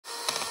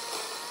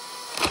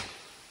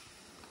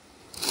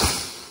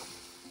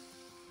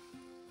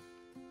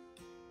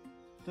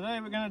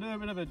Today we're going to do a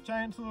bit of a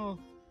chainsaw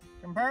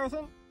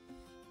comparison.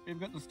 We've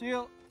got the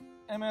Stilh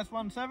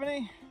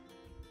MS170,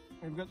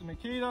 we've got the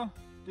Makita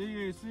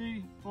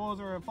DUC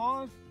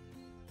 405,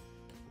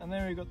 and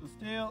then we've got the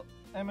Stilh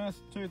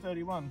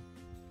MS231.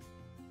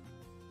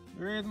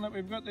 The reason that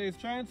we've got these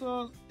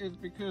chainsaws is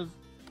because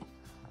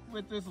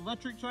with this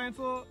electric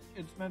chainsaw,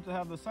 it's meant to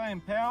have the same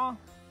power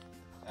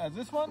as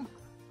this one,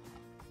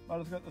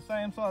 but it's got the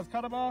same size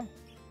cutter bar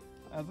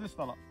as this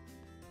fella.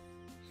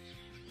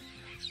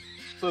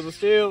 So the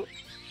Stilh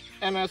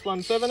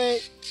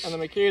MS170 and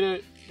the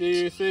Makita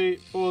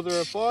DUC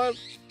 405,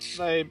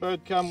 they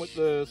both come with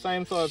the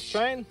same size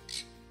chain.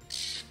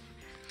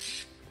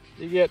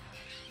 You get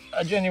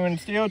a genuine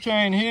steel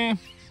chain here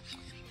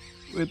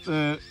with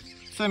the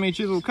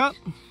semi-chisel cut.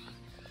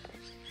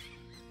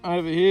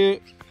 Over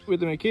here with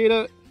the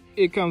Makita,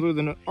 it comes with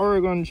an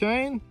Oregon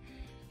chain,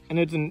 and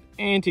it's an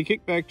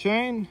anti-kickback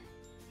chain,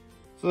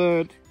 so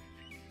it's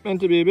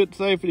meant to be a bit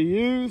safer to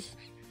use,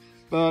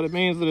 but it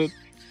means that it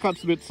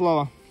cuts a bit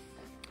slower.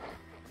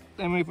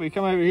 Then if we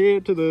come over here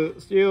to the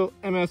Stilh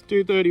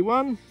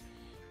MS231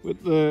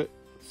 with the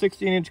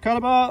 16-inch cutter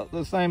bar,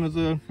 the same as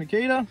the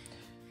Makita,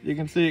 you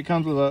can see it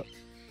comes with a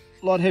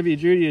lot heavier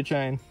duty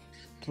chain.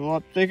 It's a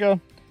lot thicker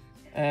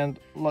and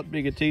a lot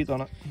bigger teeth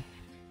on it.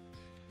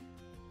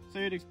 So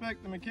you'd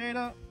expect the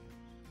Makita,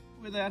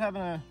 without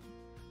having a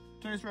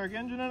two-stroke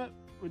engine in it,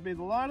 would be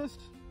the lightest,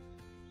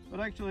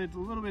 but actually it's a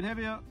little bit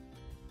heavier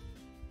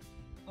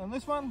than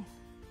this one,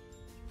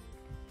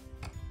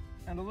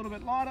 and a little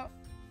bit lighter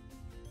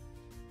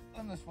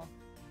than this one.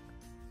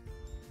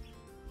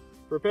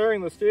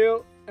 Preparing the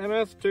Stilh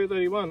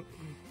MS231.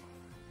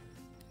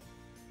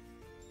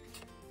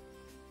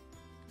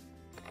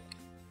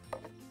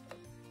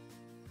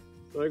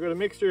 So I've got a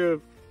mixture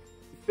of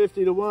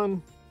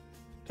 50-to-1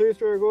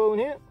 two-stroke oil in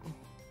here.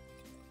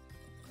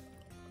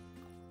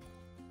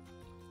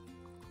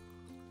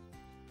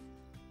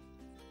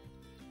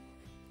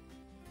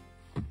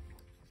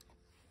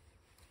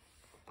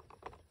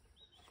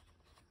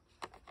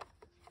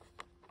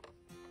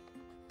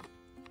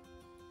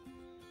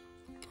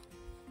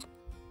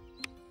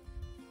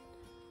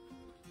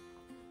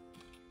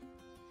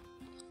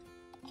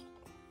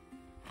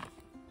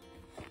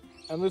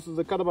 And this is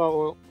the cutter bar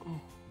oil.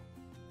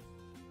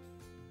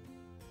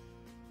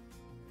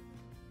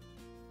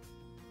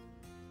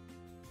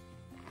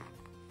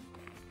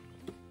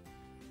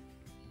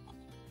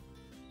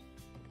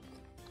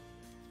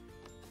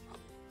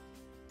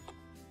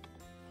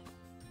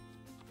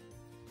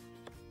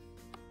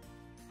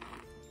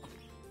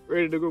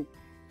 Ready to go.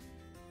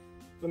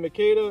 The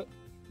Makita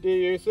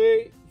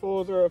DUC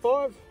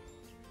 405.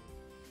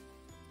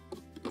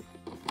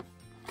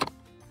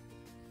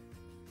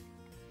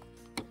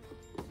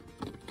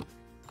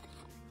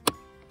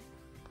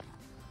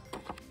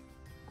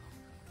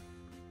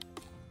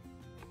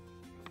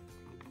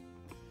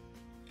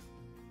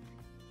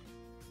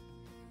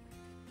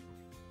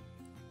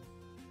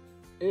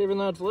 Even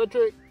though it's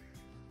electric,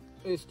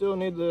 you still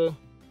need the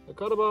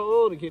cutter bar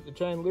oil to keep the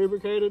chain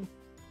lubricated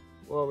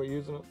while we're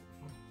using it.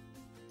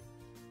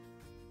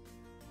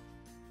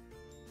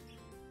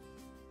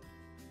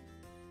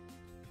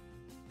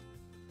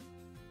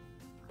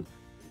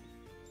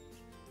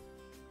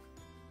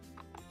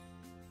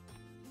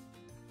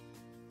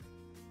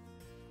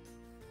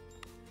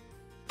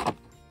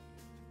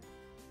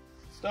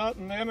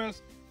 Starting the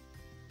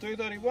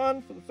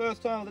MS231 for the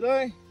first time of the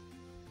day,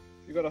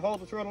 you've got to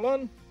hold the throttle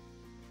on.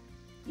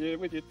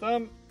 With your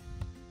thumb,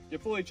 you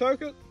fully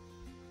choke it,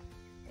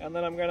 and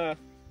then I'm going to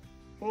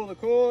pull the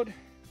cord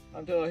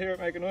until I hear it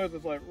make a noise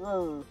that's like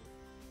roar,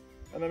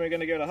 and then we're going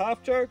to give it a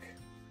half choke,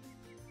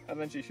 and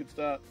then she should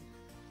start.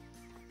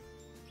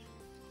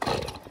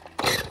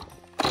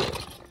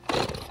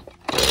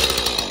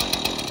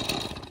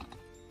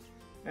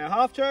 Now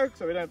half choke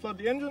so we don't flood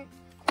the engine.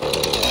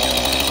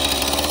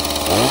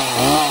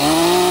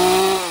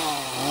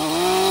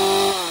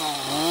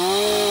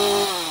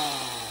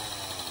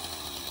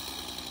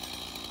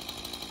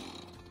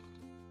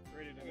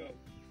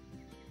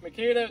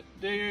 Makita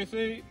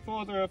DUC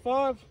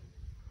 405.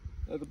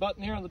 There's a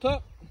button here on the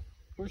top.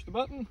 Push the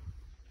button.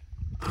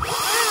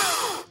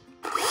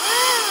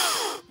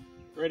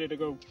 Ready to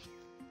go.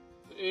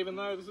 So even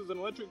though this is an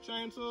electric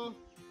chainsaw,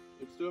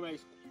 it still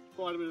makes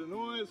quite a bit of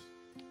noise.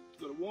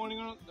 It's got a warning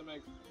on it that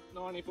makes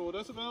 94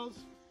 decibels.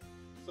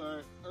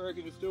 So I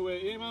reckon you still wear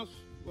earmuffs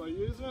while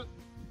you're using it.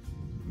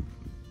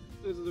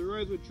 This is a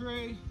rosewood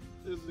tree.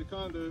 This is the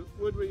kind of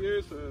wood we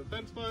use for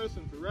fence posts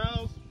and for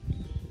rails,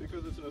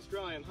 because it's an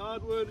Australian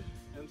hardwood,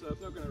 and so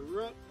it's not going to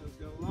rot and it's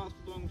going to last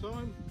a long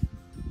time.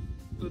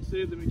 Let's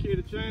see if the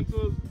Makita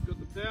chainsaw's got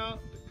the power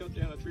to cut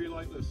down a tree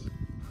like this.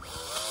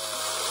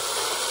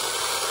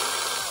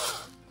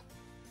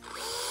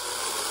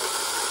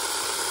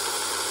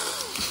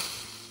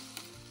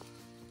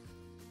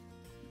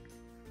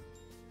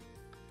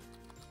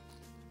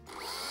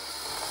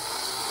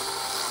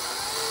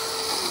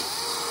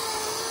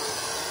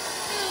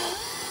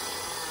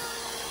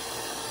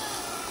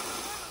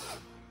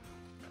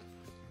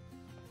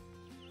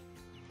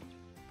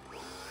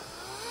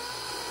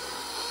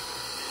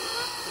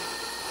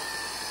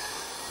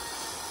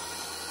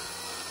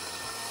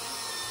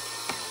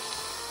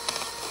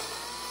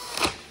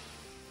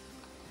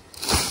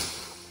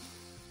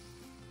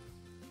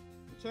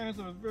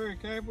 chainsaw is very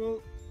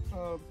capable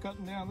of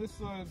cutting down this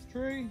size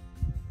tree,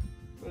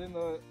 but in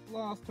the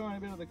last tiny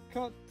bit of the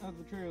cut, as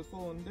the tree was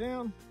falling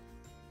down,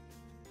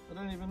 I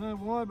don't even know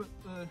why, but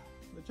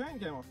the chain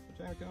came off.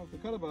 The chain came off the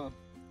cutter bar.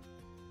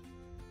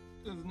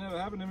 This has never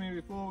happened to me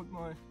before with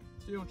my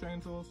Stilh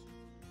chainsaws.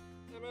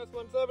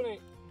 MS-170.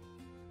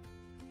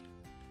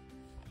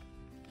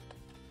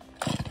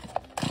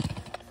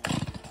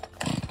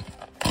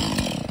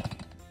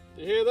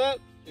 You hear that?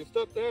 You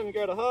stop there and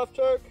go to half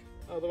choke,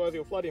 otherwise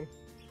you'll flood him.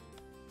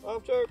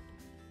 Half choke.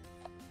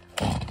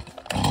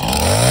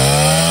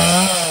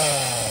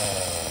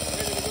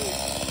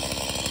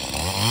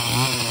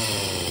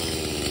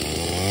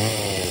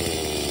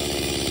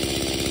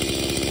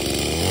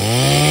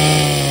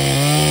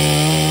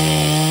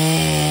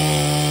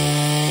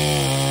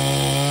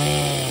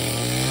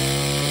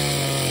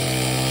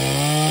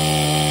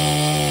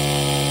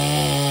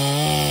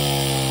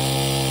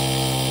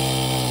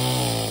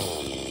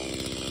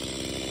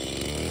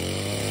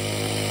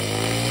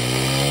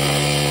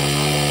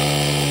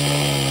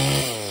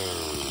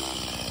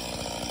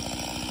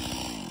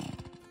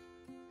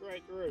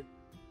 Ready to go.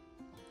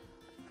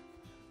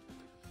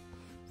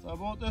 So I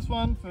bought this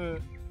one for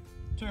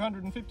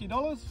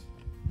 $250.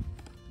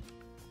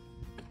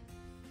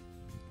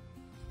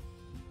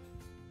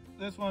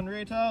 This one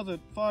retails at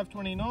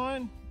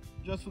 $529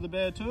 just for the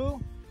bare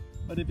tool,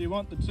 but if you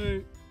want the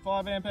two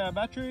 5 amp hour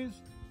batteries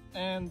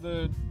and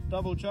the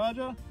double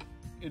charger,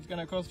 it's going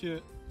to cost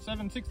you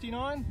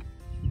 $769.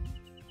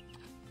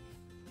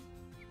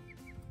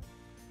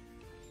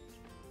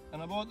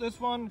 And I bought this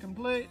one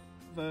complete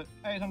for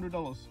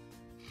 $800.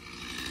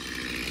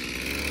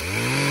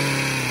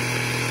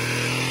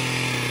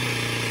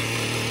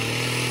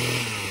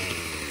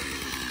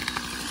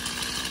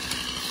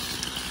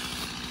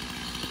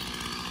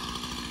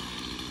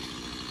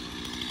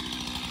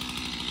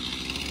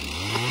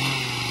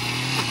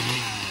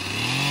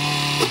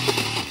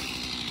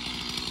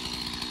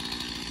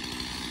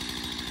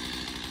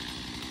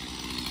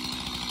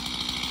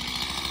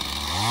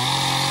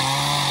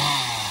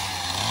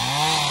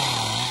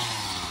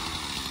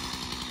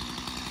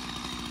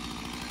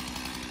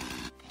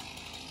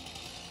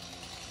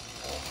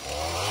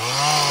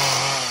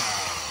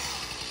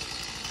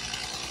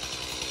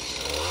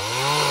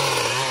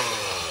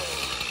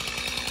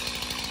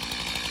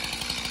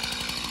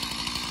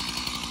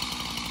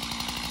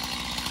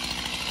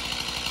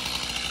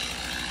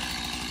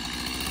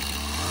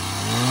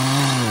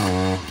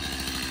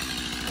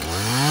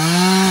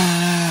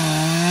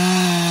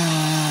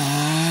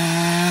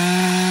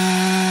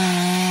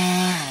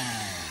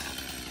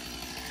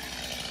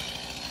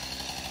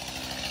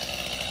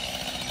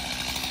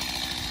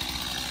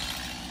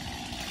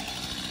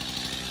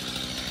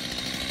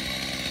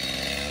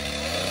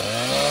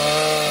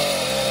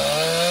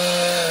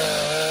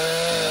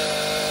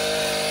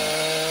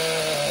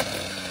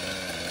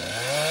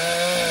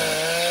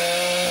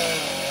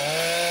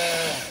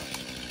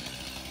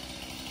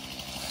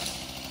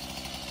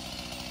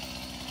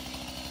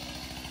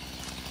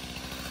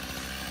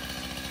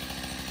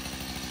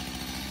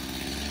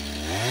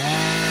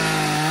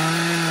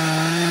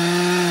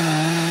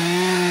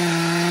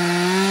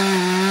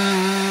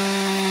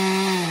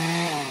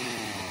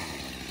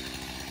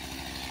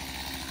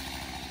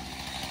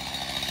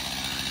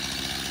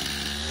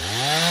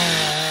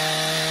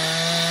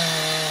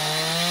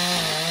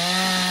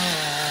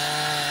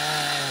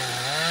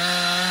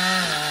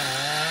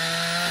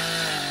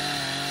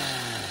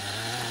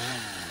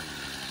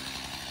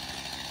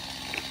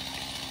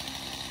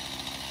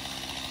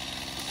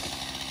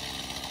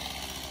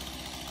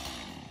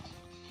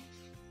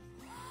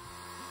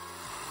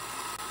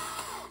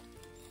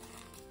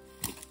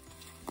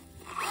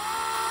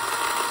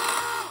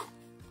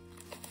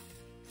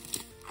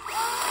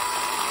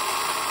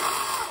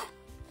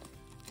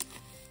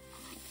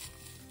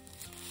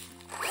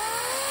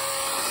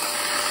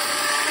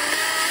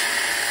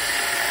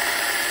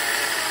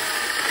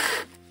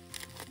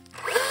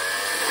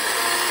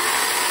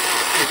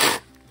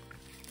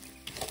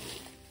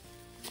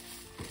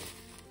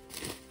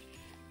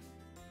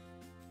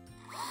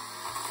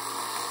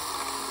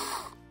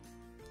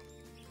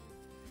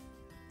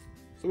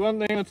 So one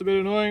thing that's a bit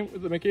annoying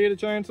with the Makita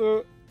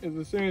chainsaw is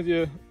as soon as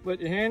you let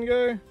your hand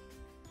go,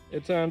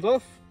 it turns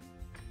off.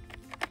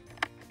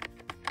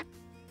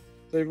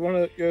 So if you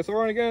want to go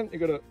soaring again,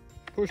 you've got to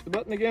push the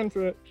button again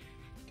for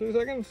 2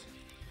 seconds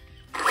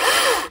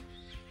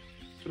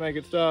to make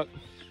it start.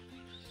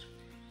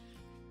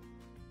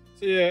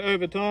 So yeah,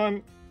 over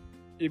time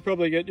you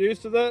probably get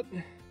used to that,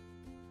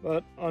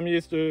 but I'm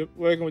used to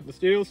working with the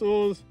Stilh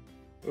saws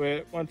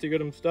where once you get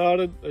them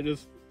started they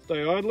just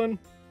stay idling.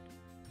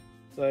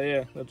 So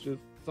yeah, that's just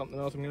something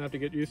else I'm going to have to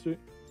get used to.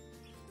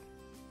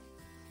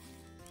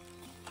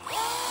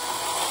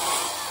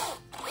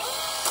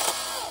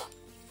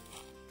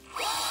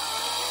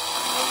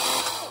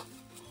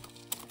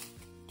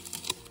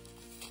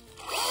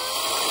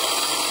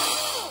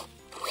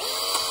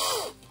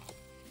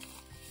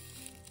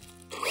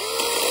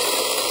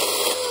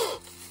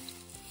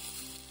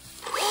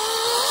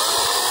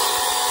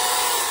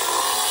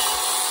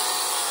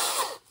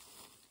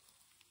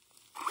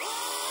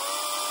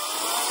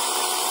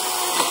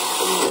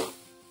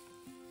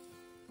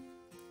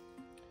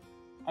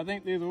 I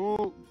think these are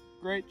all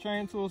great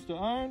chainsaws to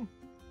own.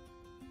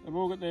 They've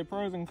all got their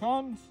pros and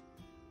cons,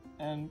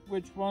 and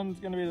which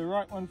one's going to be the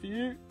right one for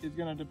you is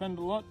going to depend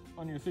a lot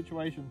on your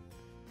situation.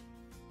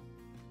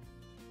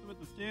 With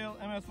the Stilh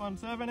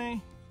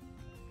MS170,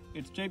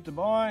 it's cheap to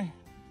buy,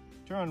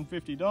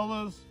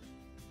 $250. It's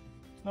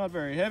not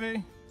very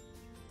heavy.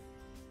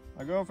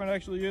 My girlfriend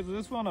actually uses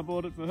this one, I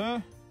bought it for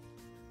her.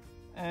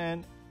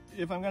 And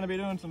if I'm going to be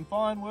doing some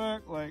fine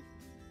work like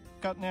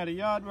cutting out a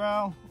yard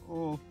rail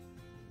or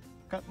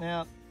cutting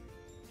out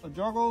a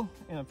joggle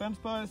in a fence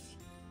post,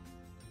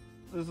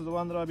 this is the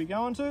one that I'd be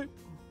going to.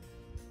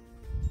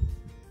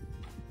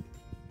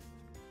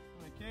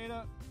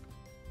 Makita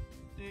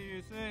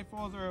DUC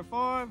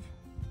 405.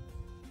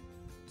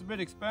 It's a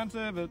bit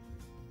expensive at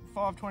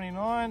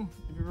 $529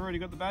 if you've already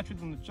got the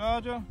batteries and the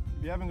charger.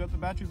 If you haven't got the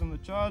batteries and the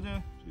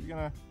charger, she's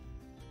gonna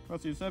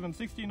cost you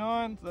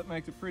 $769, so that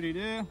makes it pretty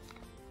dear.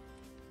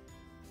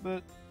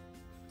 But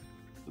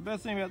the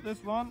best thing about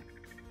this one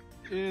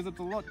is it's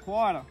a lot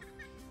quieter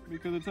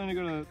because it's only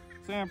got a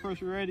sound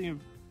pressure rating of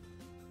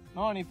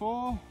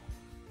 94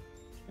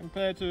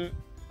 compared to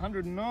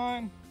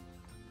 109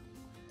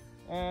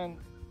 and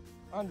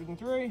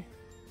 103.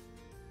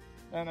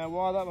 Don't know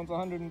why that one's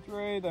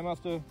 103. They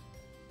must have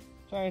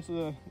changed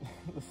the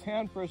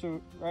sound pressure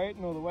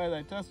rating or the way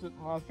they tested it in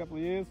the last couple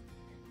of years,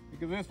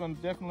 because this one's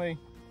definitely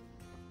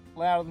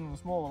louder than the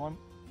smaller one.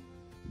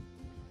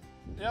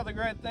 The other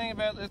great thing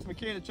about this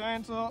Makita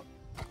chainsaw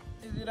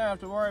is you don't have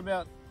to worry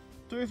about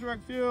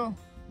two-stroke fuel.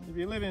 If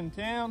you live in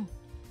town,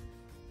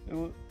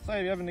 it'll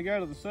save you having to go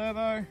to the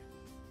servo,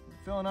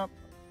 filling up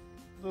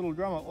a little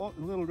drum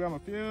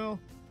of fuel,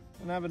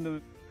 and having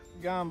to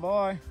go and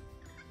buy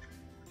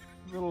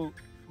a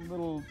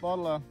little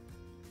bottle of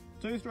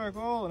two-stroke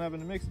oil and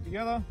having to mix it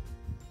together.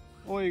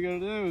 All you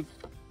gotta do is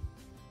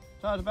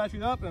charge the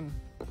batteries up and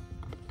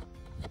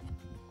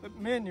flip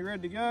them in, you're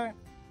ready to go.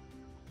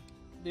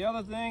 The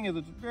other thing is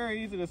it's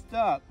very easy to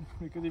start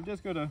because you've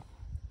just got to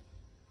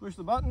push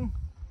the button.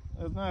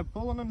 There's no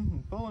pulling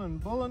and pulling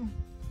and pulling.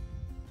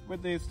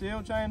 With these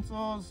Stilh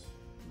chainsaws,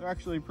 they're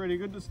actually pretty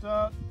good to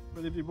start,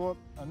 but if you bought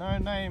a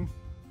no-name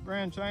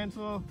brand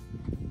chainsaw,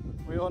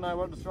 we all know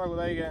what the struggle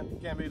they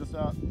can be to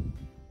start.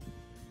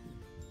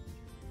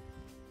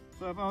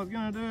 So if I was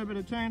going to do a bit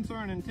of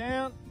chainsawing in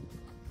town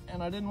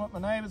and I didn't want my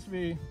neighbours to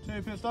be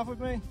too pissed off with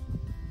me,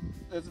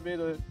 this would be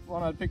the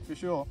one I'd pick for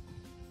sure.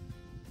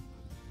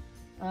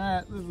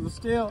 This is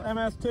the Stilh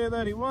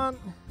MS231.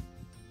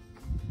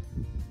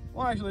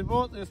 Why I actually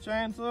bought this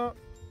chainsaw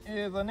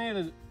is I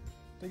needed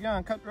to go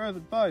and cut rows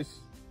of posts,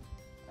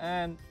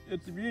 and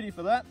it's a beauty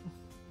for that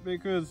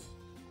because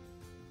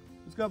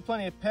it's got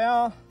plenty of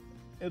power,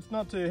 it's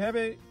not too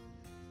heavy.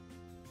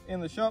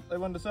 In the shop they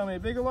wanted to sell me a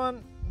bigger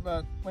one,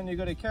 but when you've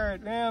got to carry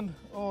it around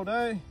all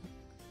day,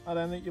 I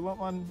don't think you want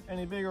one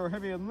any bigger or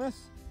heavier than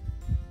this.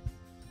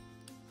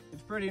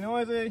 It's pretty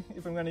noisy.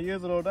 If I'm going to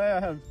use it all day, I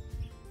have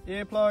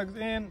earplugs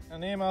in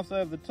and earmuffs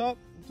over the top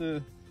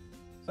to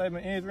save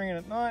my ears ringing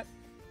at night.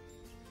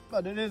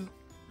 But it is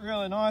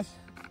really nice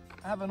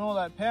having all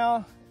that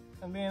power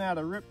and being able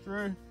to rip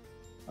through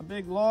a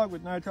big log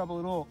with no trouble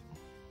at all.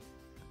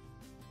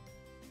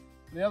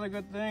 The other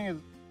good thing is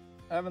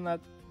having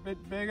that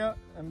bit bigger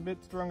and bit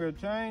stronger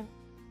chain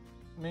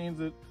means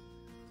it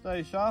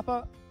stays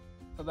sharper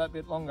for that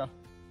bit longer.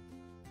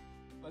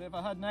 But if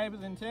I had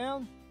neighbours in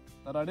town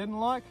that I didn't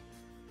like,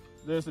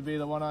 this would be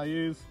the one I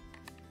use.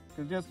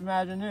 Because just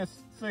imagine this,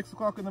 6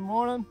 o'clock in the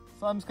morning,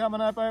 sun's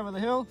coming up over the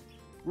hill,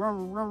 roar,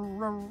 roar,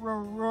 roar,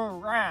 roar, roar,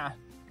 rah.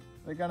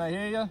 They're gonna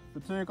hear you for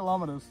 2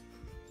 kilometers.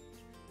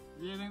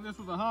 If you think this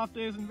was a half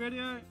decent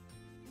video,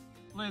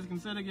 please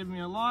consider giving me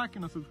a like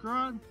and a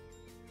subscribe,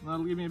 and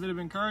that'll give me a bit of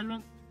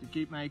encouragement to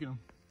keep making them.